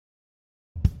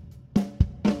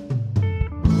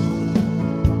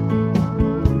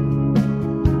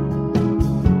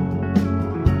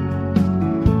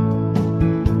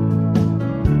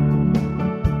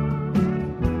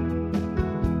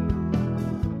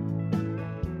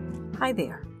Hi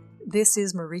there, this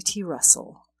is Marie T.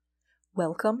 Russell.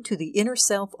 Welcome to the Inner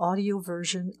Self audio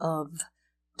version of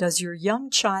Does Your Young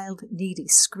Child Need a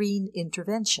Screen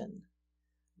Intervention?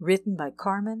 Written by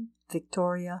Carmen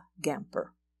Victoria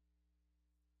Gamper.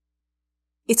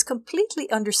 It's completely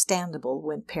understandable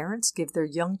when parents give their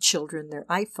young children their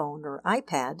iPhone or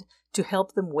iPad to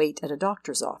help them wait at a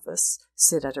doctor's office,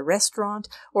 sit at a restaurant,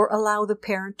 or allow the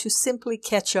parent to simply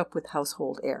catch up with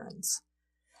household errands.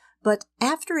 But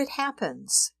after it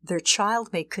happens, their child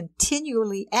may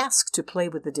continually ask to play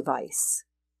with the device.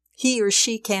 He or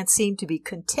she can't seem to be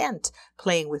content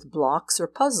playing with blocks or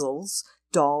puzzles,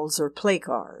 dolls or play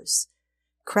cars.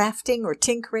 Crafting or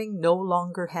tinkering no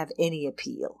longer have any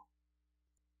appeal.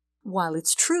 While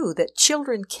it's true that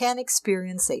children can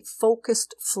experience a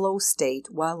focused flow state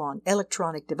while on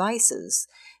electronic devices,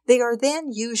 they are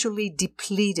then usually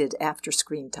depleted after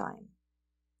screen time.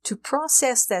 To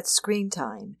process that screen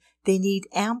time, they need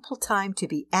ample time to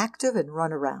be active and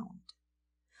run around.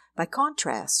 By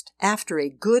contrast, after a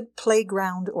good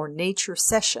playground or nature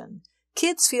session,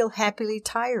 kids feel happily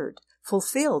tired,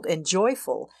 fulfilled, and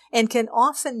joyful, and can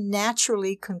often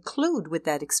naturally conclude with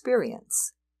that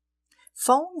experience.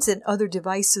 Phones and other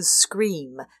devices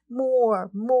scream,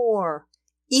 more, more,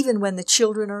 even when the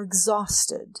children are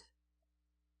exhausted.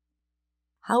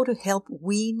 How to help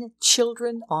wean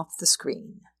children off the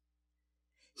screen.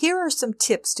 Here are some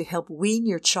tips to help wean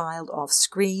your child off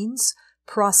screens,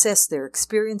 process their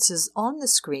experiences on the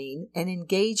screen, and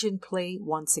engage in play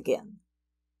once again.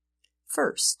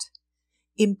 First,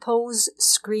 impose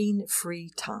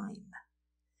screen-free time.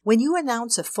 When you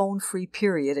announce a phone-free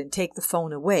period and take the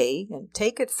phone away, and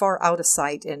take it far out of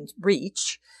sight and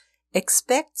reach,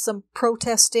 expect some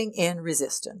protesting and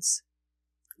resistance.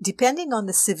 Depending on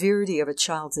the severity of a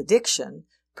child's addiction,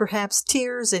 perhaps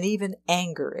tears and even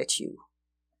anger at you.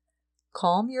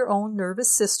 Calm your own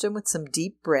nervous system with some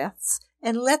deep breaths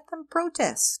and let them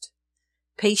protest.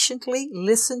 Patiently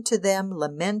listen to them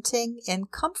lamenting and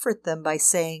comfort them by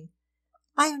saying,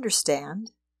 "I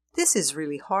understand. This is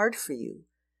really hard for you,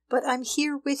 but I'm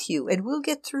here with you and we'll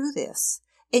get through this.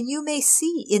 And you may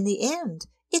see in the end,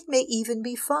 it may even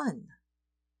be fun."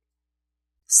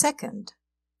 Second,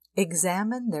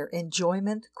 examine their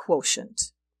enjoyment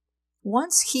quotient.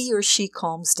 Once he or she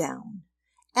calms down,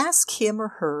 ask him or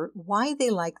her why they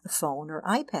like the phone or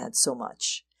iPad so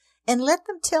much, and let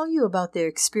them tell you about their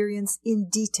experience in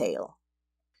detail.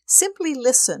 Simply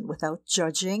listen without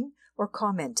judging or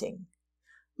commenting.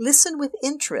 Listen with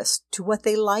interest to what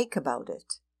they like about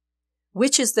it.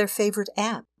 Which is their favorite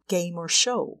app, game, or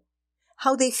show?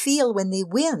 How they feel when they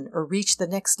win or reach the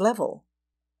next level?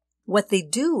 What they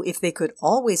do if they could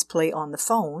always play on the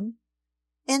phone?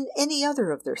 And any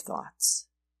other of their thoughts.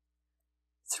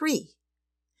 3.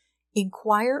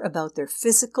 Inquire about their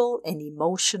physical and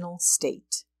emotional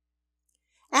state.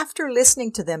 After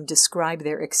listening to them describe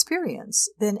their experience,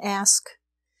 then ask,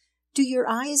 "Do your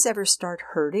eyes ever start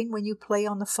hurting when you play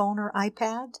on the phone or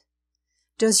iPad?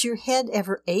 Does your head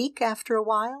ever ache after a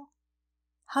while?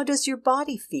 How does your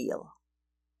body feel?"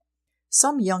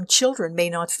 Some young children may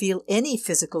not feel any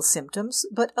physical symptoms,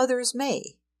 but others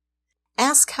may.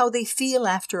 Ask how they feel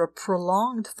after a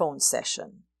prolonged phone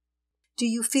session. Do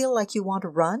you feel like you want to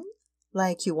run?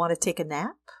 Like you want to take a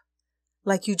nap?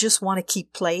 Like you just want to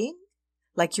keep playing?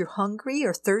 Like you're hungry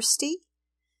or thirsty?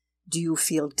 Do you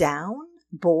feel down,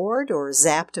 bored, or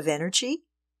zapped of energy?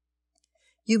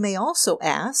 You may also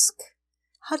ask,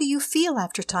 how do you feel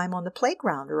after time on the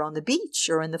playground or on the beach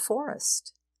or in the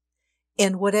forest?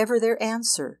 And whatever their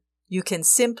answer, you can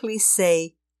simply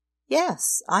say,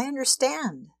 "Yes, I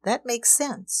understand. That makes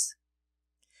sense."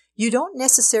 You don't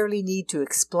necessarily need to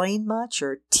explain much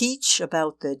or teach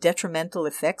about the detrimental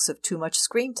effects of too much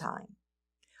screen time.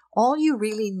 All you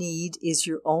really need is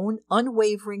your own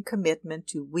unwavering commitment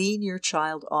to wean your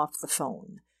child off the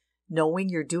phone, knowing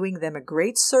you're doing them a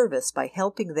great service by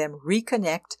helping them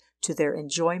reconnect to their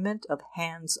enjoyment of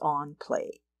hands-on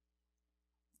play.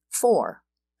 4.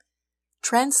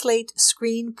 Translate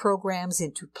screen programs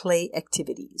into play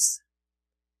activities.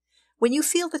 When you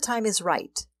feel the time is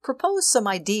right, propose some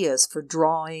ideas for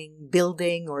drawing,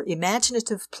 building, or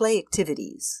imaginative play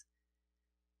activities.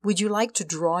 Would you like to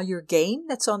draw your game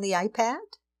that's on the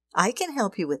iPad? I can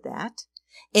help you with that,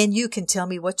 and you can tell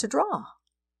me what to draw.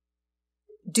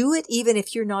 Do it even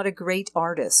if you're not a great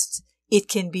artist. It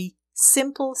can be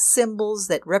simple symbols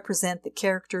that represent the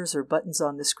characters or buttons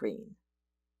on the screen.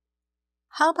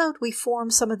 How about we form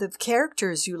some of the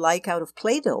characters you like out of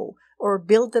Play-Doh, or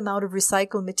build them out of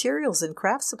recycled materials and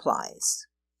craft supplies?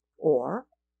 Or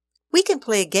we can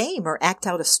play a game or act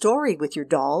out a story with your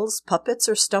dolls, puppets,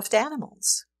 or stuffed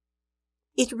animals.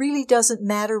 It really doesn't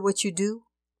matter what you do.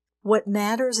 What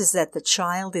matters is that the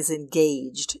child is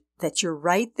engaged, that you're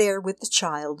right there with the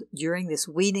child during this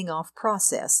weaning off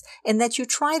process, and that you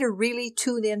try to really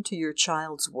tune into your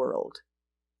child's world.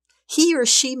 He or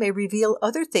she may reveal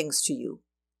other things to you.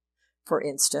 For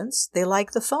instance, they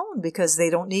like the phone because they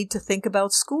don't need to think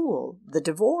about school, the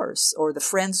divorce, or the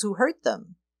friends who hurt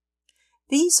them.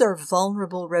 These are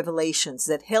vulnerable revelations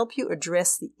that help you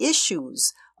address the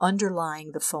issues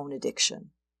underlying the phone addiction.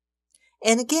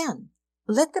 And again,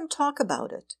 let them talk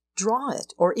about it, draw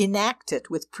it, or enact it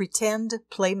with pretend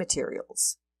play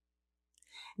materials.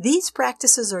 These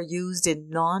practices are used in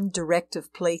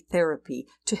non-directive play therapy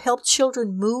to help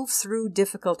children move through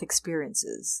difficult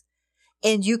experiences.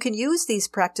 And you can use these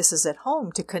practices at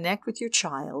home to connect with your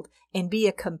child and be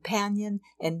a companion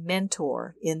and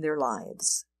mentor in their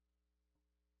lives.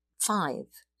 5.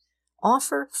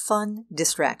 Offer fun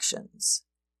distractions.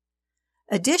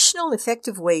 Additional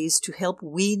effective ways to help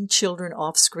wean children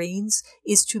off screens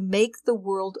is to make the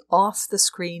world off the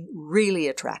screen really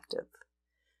attractive.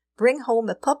 Bring home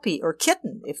a puppy or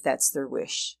kitten if that's their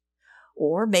wish.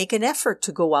 Or make an effort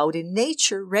to go out in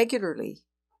nature regularly.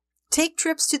 Take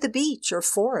trips to the beach or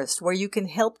forest where you can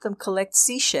help them collect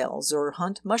seashells or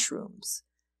hunt mushrooms.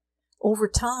 Over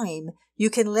time, you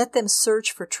can let them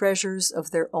search for treasures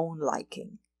of their own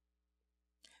liking.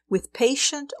 With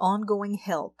patient, ongoing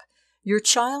help, your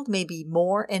child may be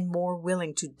more and more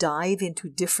willing to dive into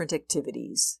different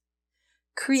activities.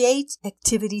 Create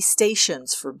activity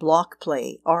stations for block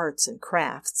play, arts and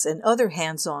crafts, and other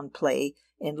hands-on play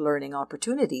and learning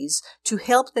opportunities to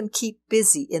help them keep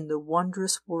busy in the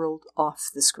wondrous world off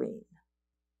the screen.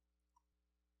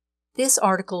 This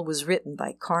article was written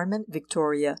by Carmen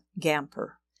Victoria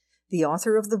Gamper, the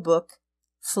author of the book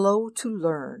Flow to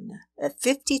Learn, a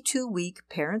 52-week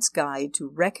parent's guide to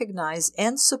recognize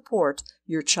and support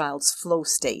your child's flow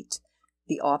state,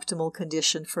 the optimal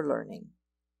condition for learning.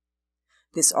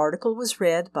 This article was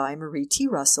read by Marie T.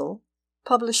 Russell,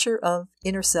 publisher of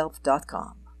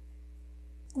InnerSelf.com.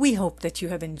 We hope that you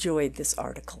have enjoyed this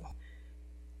article.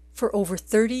 For over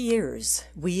 30 years,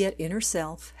 we at Inner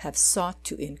Self have sought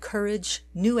to encourage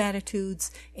new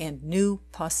attitudes and new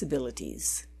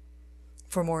possibilities.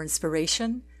 For more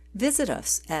inspiration, visit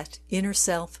us at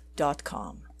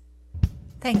InnerSelf.com.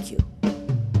 Thank you.